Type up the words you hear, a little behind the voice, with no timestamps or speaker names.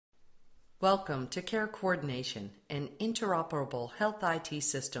Welcome to Care Coordination and Interoperable Health IT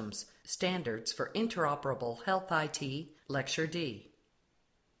Systems, Standards for Interoperable Health IT, Lecture D.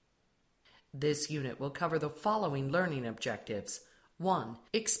 This unit will cover the following learning objectives. 1.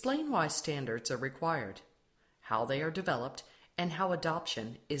 Explain why standards are required, how they are developed, and how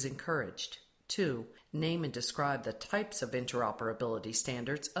adoption is encouraged. 2. Name and describe the types of interoperability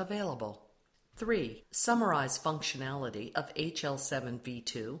standards available. 3. Summarize functionality of HL7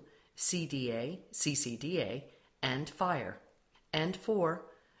 V2, CDA, CCDA, and FHIR. And 4.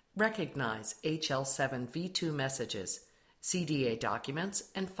 Recognize HL7 V2 messages, CDA documents,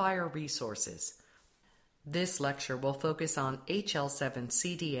 and FHIR resources. This lecture will focus on HL7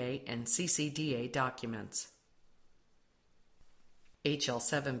 CDA and CCDA documents.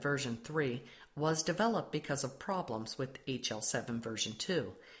 HL7 version 3 was developed because of problems with HL7 version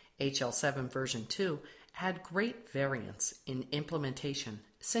 2. HL7 version 2 had great variance in implementation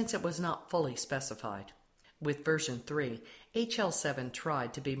since it was not fully specified. With version 3, HL7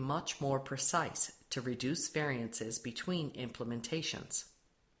 tried to be much more precise to reduce variances between implementations.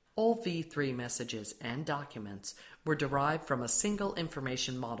 All V3 messages and documents were derived from a single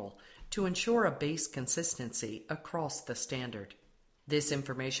information model to ensure a base consistency across the standard. This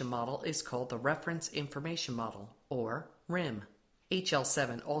information model is called the Reference Information Model, or RIM.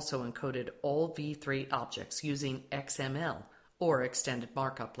 HL7 also encoded all V3 objects using XML, or Extended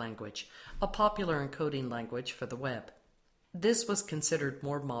Markup Language, a popular encoding language for the web. This was considered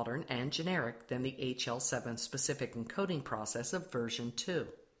more modern and generic than the HL7 specific encoding process of version 2.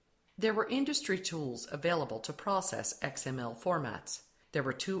 There were industry tools available to process XML formats. There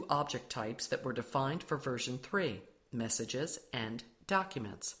were two object types that were defined for version 3, messages and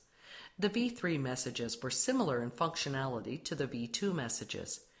documents. The V3 messages were similar in functionality to the V2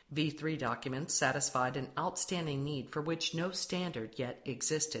 messages. V3 documents satisfied an outstanding need for which no standard yet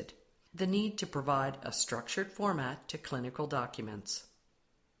existed: the need to provide a structured format to clinical documents.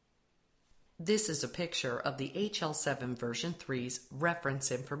 This is a picture of the HL7 version 3's reference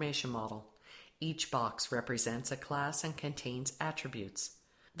information model. Each box represents a class and contains attributes.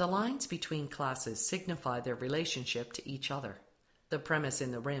 The lines between classes signify their relationship to each other. The premise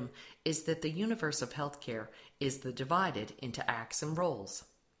in the RIM is that the universe of healthcare is divided into acts and roles.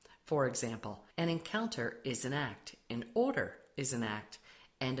 For example, an encounter is an act, an order is an act,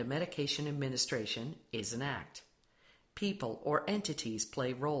 and a medication administration is an act. People or entities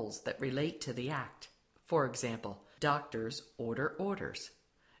play roles that relate to the act. For example, doctors order orders.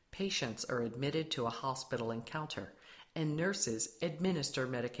 Patients are admitted to a hospital encounter, and nurses administer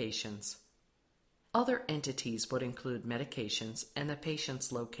medications. Other entities would include medications and the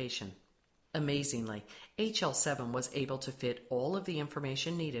patient's location. Amazingly, HL7 was able to fit all of the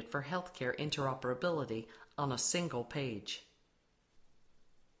information needed for healthcare interoperability on a single page.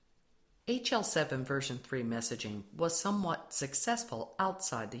 HL7 version 3 messaging was somewhat successful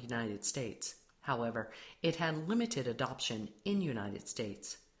outside the United States. However, it had limited adoption in the United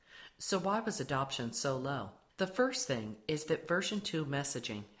States. So why was adoption so low? The first thing is that version 2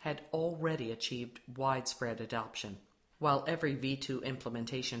 messaging had already achieved widespread adoption. While every V2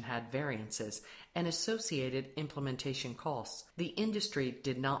 implementation had variances and associated implementation costs, the industry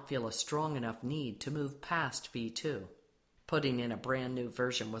did not feel a strong enough need to move past V2. Putting in a brand new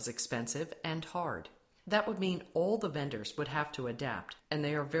version was expensive and hard. That would mean all the vendors would have to adapt, and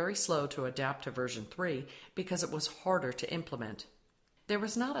they are very slow to adapt to version 3 because it was harder to implement. There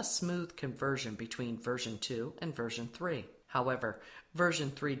was not a smooth conversion between version 2 and version 3. However,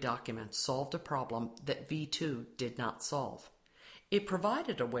 version 3 documents solved a problem that V2 did not solve. It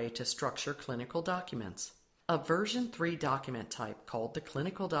provided a way to structure clinical documents. A version 3 document type called the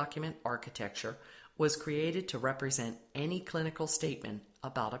clinical document architecture was created to represent any clinical statement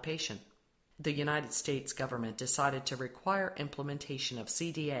about a patient. The United States government decided to require implementation of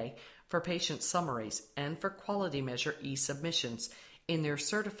CDA for patient summaries and for quality measure e-submissions in their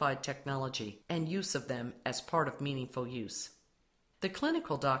certified technology and use of them as part of meaningful use. The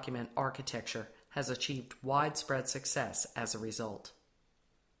clinical document architecture has achieved widespread success as a result.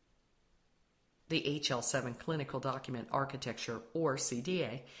 The HL7 Clinical Document Architecture, or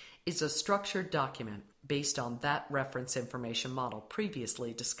CDA, is a structured document based on that reference information model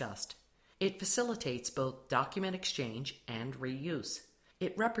previously discussed. It facilitates both document exchange and reuse.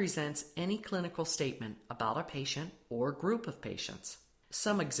 It represents any clinical statement about a patient or group of patients.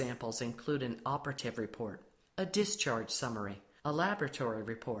 Some examples include an operative report, a discharge summary, a laboratory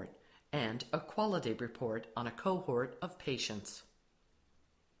report, and a quality report on a cohort of patients.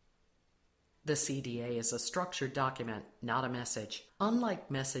 The CDA is a structured document, not a message. Unlike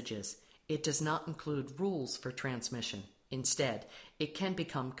messages, it does not include rules for transmission. Instead, it can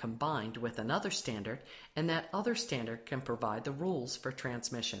become combined with another standard, and that other standard can provide the rules for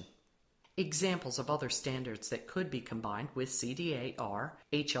transmission. Examples of other standards that could be combined with CDA are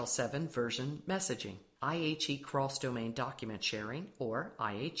HL7 version messaging, IHE cross-domain document sharing, or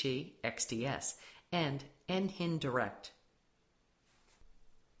IHE XDS, and NHIN Direct.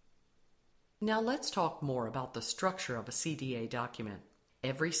 Now let's talk more about the structure of a CDA document.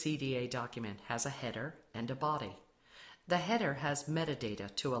 Every CDA document has a header and a body. The header has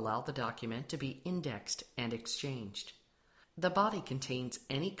metadata to allow the document to be indexed and exchanged. The body contains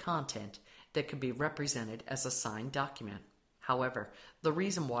any content that could be represented as a signed document. However, the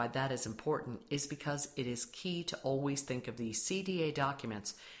reason why that is important is because it is key to always think of these CDA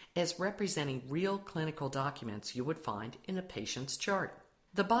documents as representing real clinical documents you would find in a patient's chart.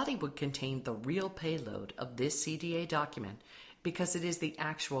 The body would contain the real payload of this CDA document because it is the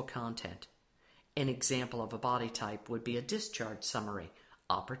actual content. An example of a body type would be a discharge summary,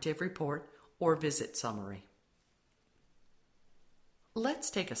 operative report, or visit summary.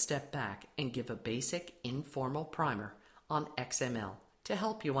 Let's take a step back and give a basic informal primer on XML to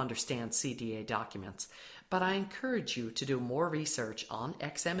help you understand CDA documents, but I encourage you to do more research on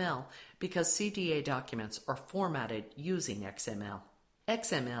XML because CDA documents are formatted using XML.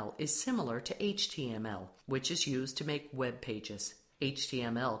 XML is similar to HTML, which is used to make web pages.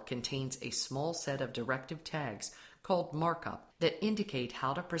 HTML contains a small set of directive tags called markup that indicate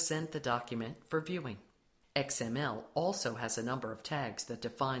how to present the document for viewing. XML also has a number of tags that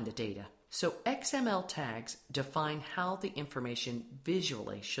define the data. So XML tags define how the information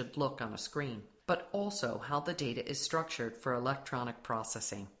visually should look on a screen, but also how the data is structured for electronic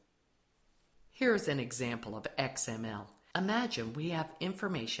processing. Here's an example of XML. Imagine we have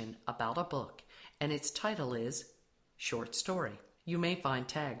information about a book and its title is Short Story. You may find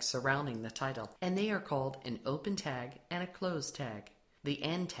tags surrounding the title, and they are called an open tag and a closed tag. The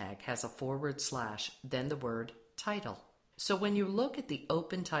end tag has a /, then the word title. So when you look at the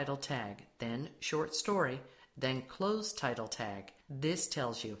open title tag, then short story, then closed title tag, this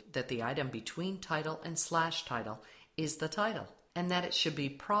tells you that the item between title and /title is the title, and that it should be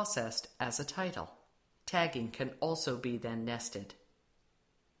processed as a title. Tagging can also be then nested.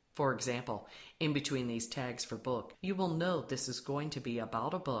 For example, in between these tags for book, you will know this is going to be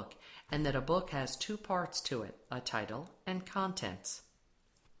about a book and that a book has two parts to it, a title and contents.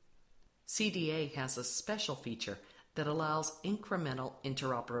 CDA has a special feature that allows incremental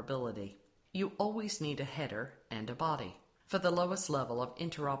interoperability. You always need a header and a body. For the lowest level of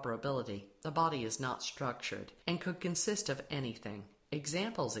interoperability, the body is not structured and could consist of anything.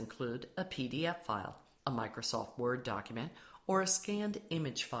 Examples include a PDF file, a Microsoft Word document, or a scanned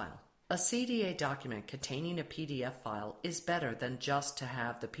image file. A CDA document containing a PDF file is better than just to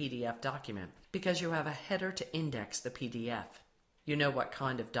have the PDF document because you have a header to index the PDF. You know what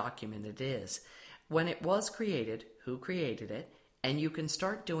kind of document it is, when it was created, who created it, and you can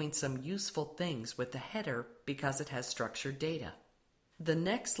start doing some useful things with the header because it has structured data. The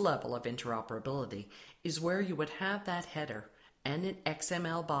next level of interoperability is where you would have that header and an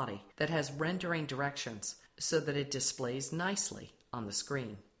XML body that has rendering directions so that it displays nicely on the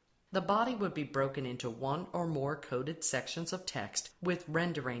screen. The body would be broken into one or more coded sections of text with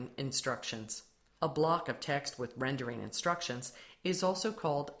rendering instructions. A block of text with rendering instructions is also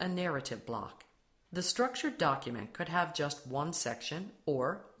called a narrative block. The structured document could have just one section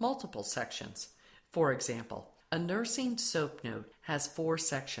or multiple sections. For example, a nursing SOAP note has 4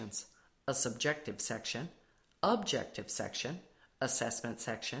 sections: a subjective section, objective section, assessment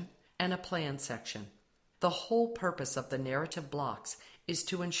section, and a plan section. The whole purpose of the narrative blocks is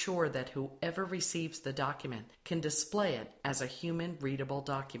to ensure that whoever receives the document can display it as a human-readable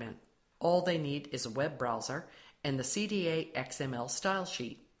document. All they need is a web browser and the CDA XML style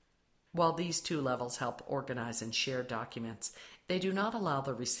sheet. While these two levels help organize and share documents, they do not allow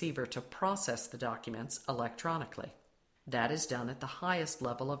the receiver to process the documents electronically. That is done at the highest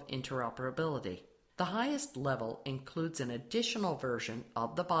level of interoperability. The highest level includes an additional version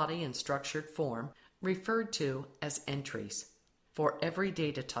of the body in structured form referred to as entries. For every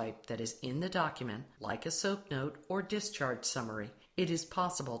data type that is in the document, like a SOAP note or discharge summary, it is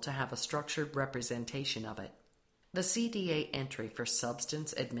possible to have a structured representation of it. The CDA entry for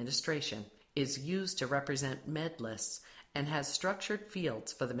substance administration is used to represent med lists and has structured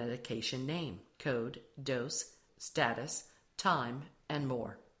fields for the medication name, code, dose, status, time, and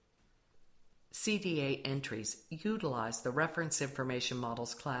more. CDA entries utilize the reference information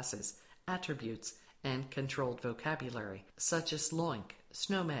models classes, attributes, and controlled vocabulary such as LOINC,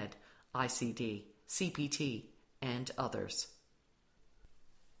 SNOMED, ICD, CPT, and others.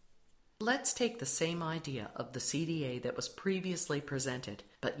 Let's take the same idea of the CDA that was previously presented,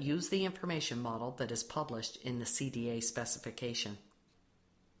 but use the information model that is published in the CDA specification.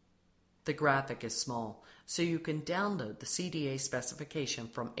 The graphic is small, so you can download the CDA specification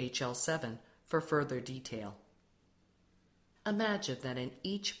from HL7 for further detail. Imagine that in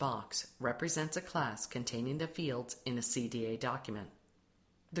each box represents a class containing the fields in a CDA document.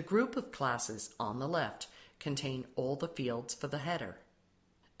 The group of classes on the left contain all the fields for the header.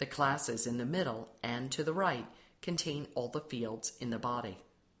 The classes in the middle and to the right contain all the fields in the body.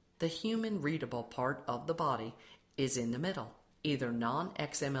 The human readable part of the body is in the middle, either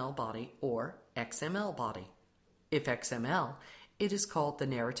non-XML body or XML body. If XML, it is called the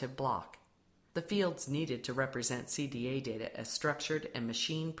narrative block. The fields needed to represent CDA data as structured and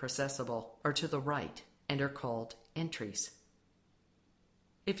machine processable are to the right and are called entries.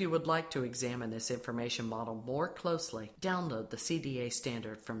 If you would like to examine this information model more closely, download the CDA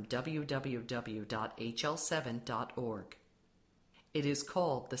standard from www.hl7.org. It is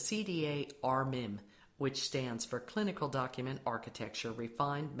called the CDA RMIM, which stands for Clinical Document Architecture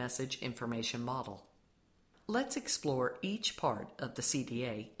Refined Message Information Model. Let's explore each part of the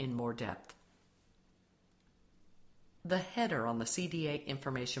CDA in more depth. The header on the CDA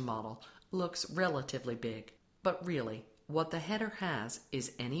information model looks relatively big, but really, what the header has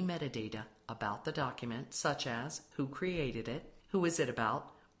is any metadata about the document, such as who created it, who is it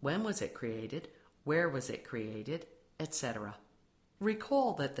about, when was it created, where was it created, etc.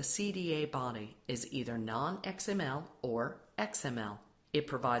 Recall that the CDA body is either non-XML or XML. It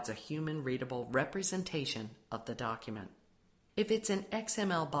provides a human-readable representation of the document. If it's an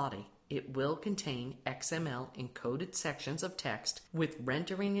XML body, it will contain XML encoded sections of text with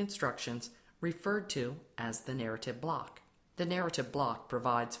rendering instructions referred to as the narrative block. The narrative block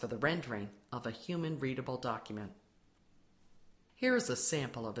provides for the rendering of a human-readable document. Here is a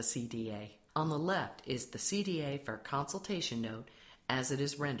sample of a CDA. On the left is the CDA for consultation note as it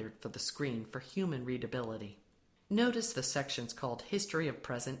is rendered for the screen for human readability. Notice the sections called History of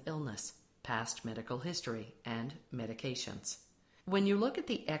Present Illness, Past Medical History, and Medications. When you look at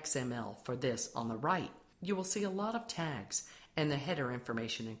the XML for this on the right, you will see a lot of tags and the header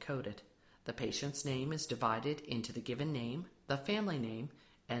information encoded. The patient's name is divided into the given name, the family name,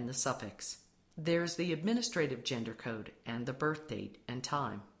 and the suffix. There's the administrative gender code and the birth date and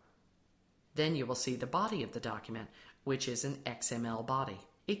time. Then you will see the body of the document, which is an XML body.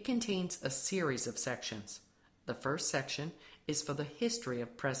 It contains a series of sections. The first section is for the history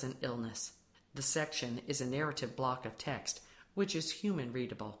of present illness. The section is a narrative block of text, which is human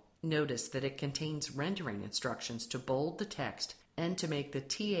readable. Notice that it contains rendering instructions to bold the text and to make the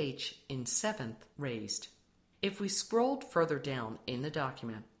TH in 7th raised. If we scrolled further down in the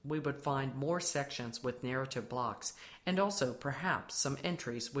document, we would find more sections with narrative blocks and also perhaps some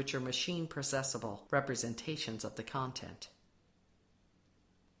entries which are machine processable representations of the content.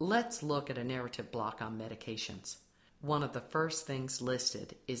 Let's look at a narrative block on medications. One of the first things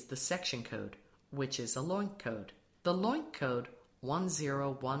listed is the section code, which is a LOINC code. The LOINC code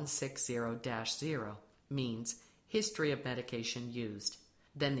 10160-0 means History of Medication Used.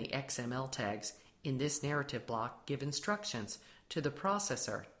 Then the XML tags in this narrative block give instructions to the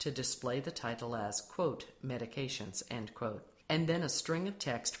processor to display the title as, quote, medications, end quote, and then a string of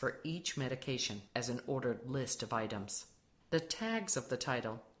text for each medication as an ordered list of items. The tags of the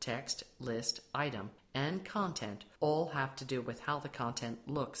title, text, list, item, and content all have to do with how the content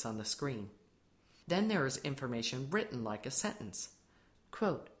looks on the screen. Then there is information written like a sentence.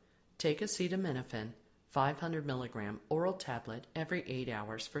 Quote, take acetaminophen 500 mg oral tablet every 8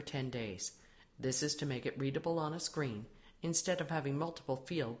 hours for 10 days. This is to make it readable on a screen instead of having multiple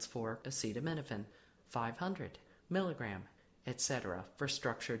fields for acetaminophen, 500 mg, etc. for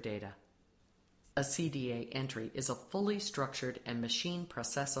structured data. A CDA entry is a fully structured and machine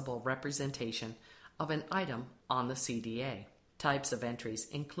processable representation of an item on the CDA. Types of entries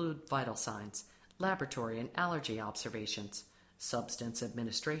include vital signs, laboratory and allergy observations, substance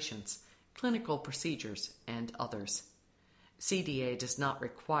administrations, clinical procedures, and others. CDA does not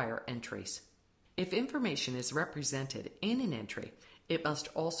require entries. If information is represented in an entry, it must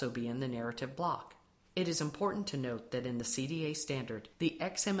also be in the narrative block. It is important to note that in the CDA standard, the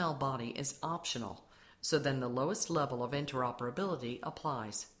XML body is optional, so then the lowest level of interoperability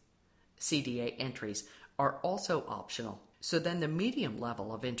applies. CDA entries are also optional, so then the medium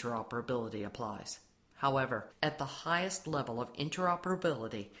level of interoperability applies. However, at the highest level of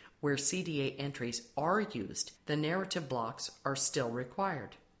interoperability, where CDA entries are used, the narrative blocks are still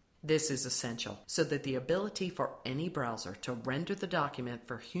required. This is essential so that the ability for any browser to render the document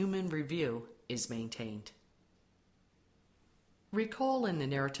for human review is maintained. Recall in the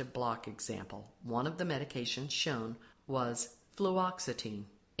narrative block example, one of the medications shown was fluoxetine.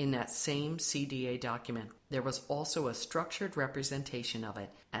 In that same CDA document, there was also a structured representation of it,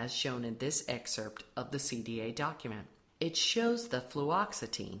 as shown in this excerpt of the CDA document. It shows the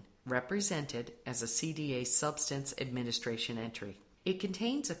fluoxetine represented as a CDA substance administration entry. It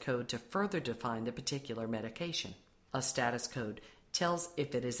contains a code to further define the particular medication. A status code tells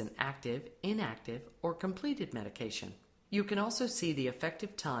if it is an active, inactive, or completed medication. You can also see the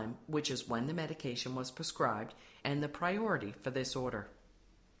effective time, which is when the medication was prescribed, and the priority for this order.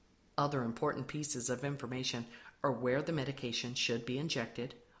 Other important pieces of information are where the medication should be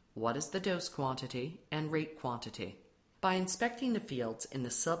injected, what is the dose quantity, and rate quantity. By inspecting the fields in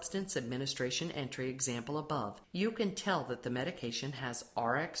the substance administration entry example above, you can tell that the medication has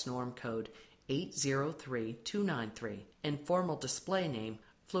RX norm code 803293 and formal display name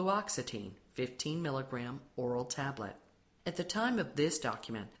fluoxetine 15 mg oral tablet. At the time of this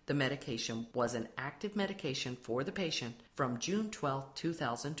document, the medication was an active medication for the patient from June 12,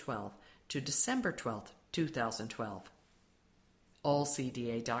 2012 to December 12, 2012. All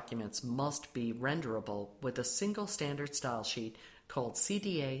CDA documents must be renderable with a single standard style sheet called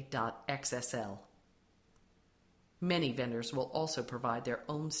CDA.XSL. Many vendors will also provide their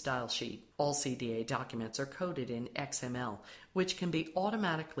own style sheet. All CDA documents are coded in XML, which can be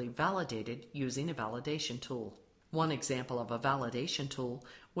automatically validated using a validation tool. One example of a validation tool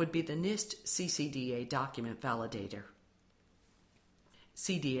would be the NIST CCDA document validator.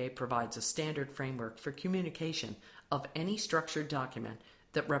 CDA provides a standard framework for communication of any structured document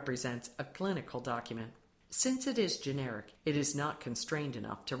that represents a clinical document. Since it is generic, it is not constrained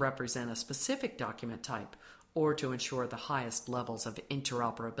enough to represent a specific document type or to ensure the highest levels of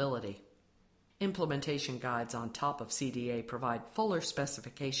interoperability. Implementation guides on top of CDA provide fuller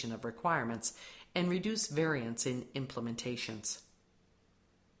specification of requirements and reduce variance in implementations.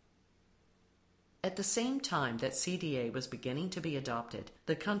 At the same time that CDA was beginning to be adopted,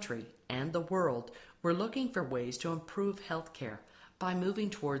 the country and the world were looking for ways to improve healthcare by moving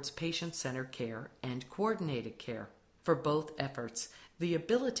towards patient-centered care and coordinated care. For both efforts, the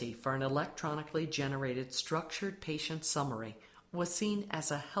ability for an electronically generated structured patient summary was seen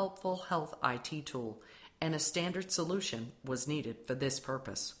as a helpful health IT tool, and a standard solution was needed for this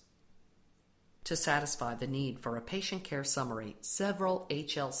purpose. To satisfy the need for a patient care summary, several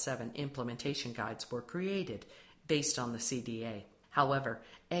HL7 implementation guides were created based on the CDA. However,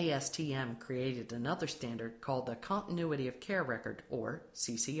 ASTM created another standard called the Continuity of Care Record, or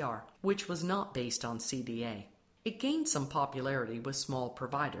CCR, which was not based on CDA. It gained some popularity with small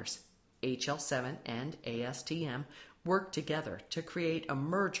providers. HL7 and ASTM worked together to create a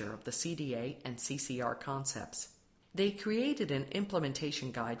merger of the CDA and CCR concepts. They created an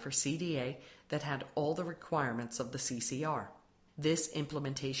implementation guide for CDA that had all the requirements of the CCR. This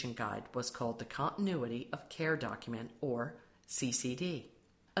implementation guide was called the Continuity of Care Document, or CCD.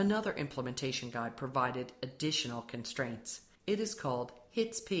 Another implementation guide provided additional constraints. It is called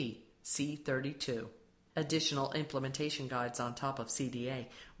HITS-P C32. Additional implementation guides on top of CDA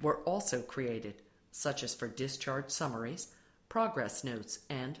were also created, such as for discharge summaries, progress notes,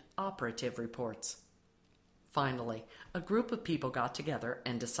 and operative reports. Finally, a group of people got together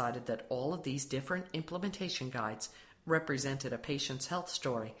and decided that all of these different implementation guides represented a patient's health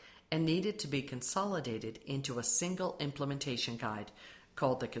story and needed to be consolidated into a single implementation guide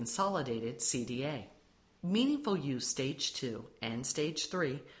called the Consolidated CDA. Meaningful Use Stage 2 and Stage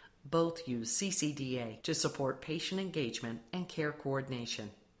 3 both use CCDA to support patient engagement and care coordination.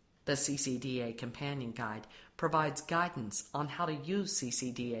 The CCDA Companion Guide provides guidance on how to use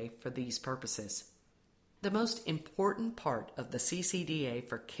CCDA for these purposes. The most important part of the CCDA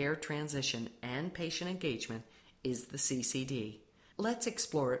for care transition and patient engagement is the CCD. Let's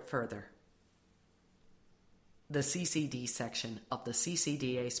explore it further. The CCD section of the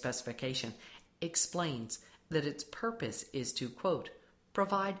CCDA specification explains that its purpose is to, quote,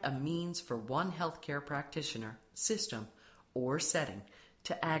 provide a means for one healthcare practitioner, system, or setting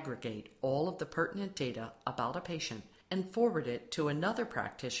to aggregate all of the pertinent data about a patient and forward it to another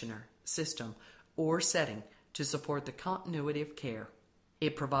practitioner, system, or setting to support the continuity of care.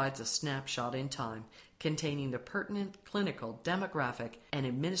 It provides a snapshot in time containing the pertinent clinical, demographic, and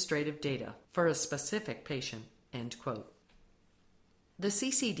administrative data for a specific patient, end quote. The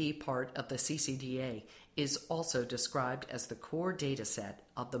CCD part of the CCDA is also described as the core data set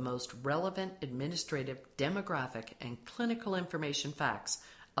of the most relevant administrative, demographic, and clinical information facts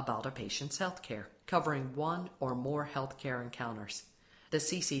about a patient's healthcare, covering one or more healthcare encounters. The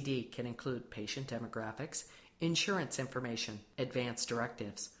CCD can include patient demographics, insurance information, advanced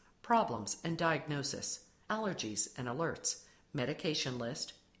directives, problems and diagnosis, allergies and alerts, medication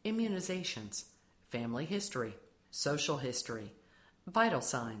list, immunizations, family history, social history, vital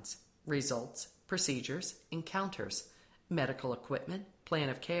signs, results, procedures, encounters, medical equipment, plan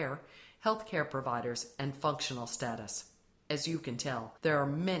of care, healthcare providers, and functional status. As you can tell, there are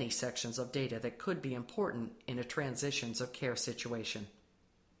many sections of data that could be important in a transitions of care situation.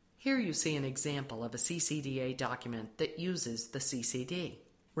 Here you see an example of a CCDA document that uses the CCD.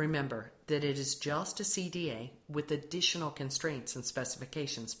 Remember that it is just a CDA with additional constraints and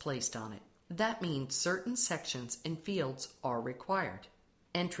specifications placed on it. That means certain sections and fields are required.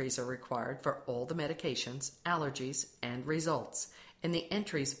 Entries are required for all the medications, allergies, and results, and the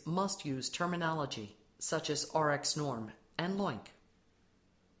entries must use terminology such as RX norm and LOINC.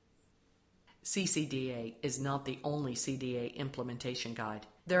 CCDA is not the only CDA implementation guide.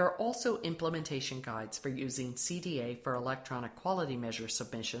 There are also implementation guides for using CDA for electronic quality measure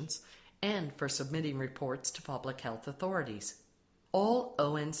submissions and for submitting reports to public health authorities. All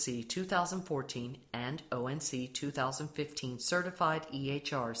ONC 2014 and ONC 2015 certified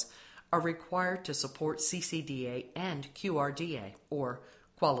EHRs are required to support CCDA and QRDA, or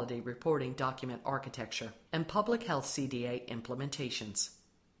Quality Reporting Document Architecture, and public health CDA implementations.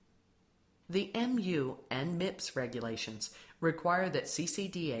 The MU and MIPS regulations require that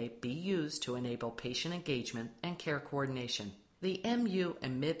CCDA be used to enable patient engagement and care coordination. The MU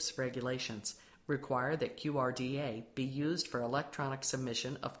and MIPS regulations require that QRDA be used for electronic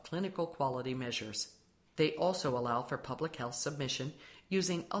submission of clinical quality measures. They also allow for public health submission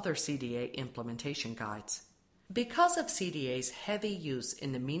using other CDA implementation guides. Because of CDA's heavy use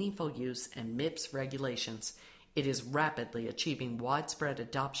in the meaningful use and MIPS regulations, it is rapidly achieving widespread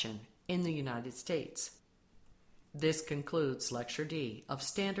adoption in the United States. This concludes Lecture D of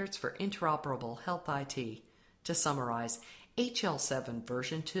Standards for Interoperable Health IT. To summarize, HL7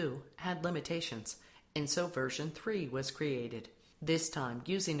 version 2 had limitations, and so version 3 was created, this time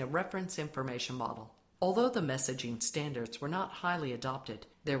using a reference information model. Although the messaging standards were not highly adopted,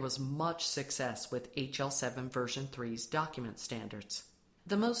 there was much success with HL7 version 3's document standards.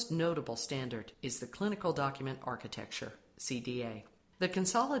 The most notable standard is the Clinical Document Architecture, CDA. The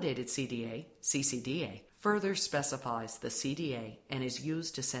Consolidated CDA, CCDA, further specifies the CDA and is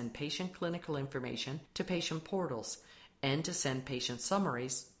used to send patient clinical information to patient portals and to send patient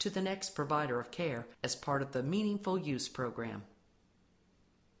summaries to the next provider of care as part of the Meaningful Use program.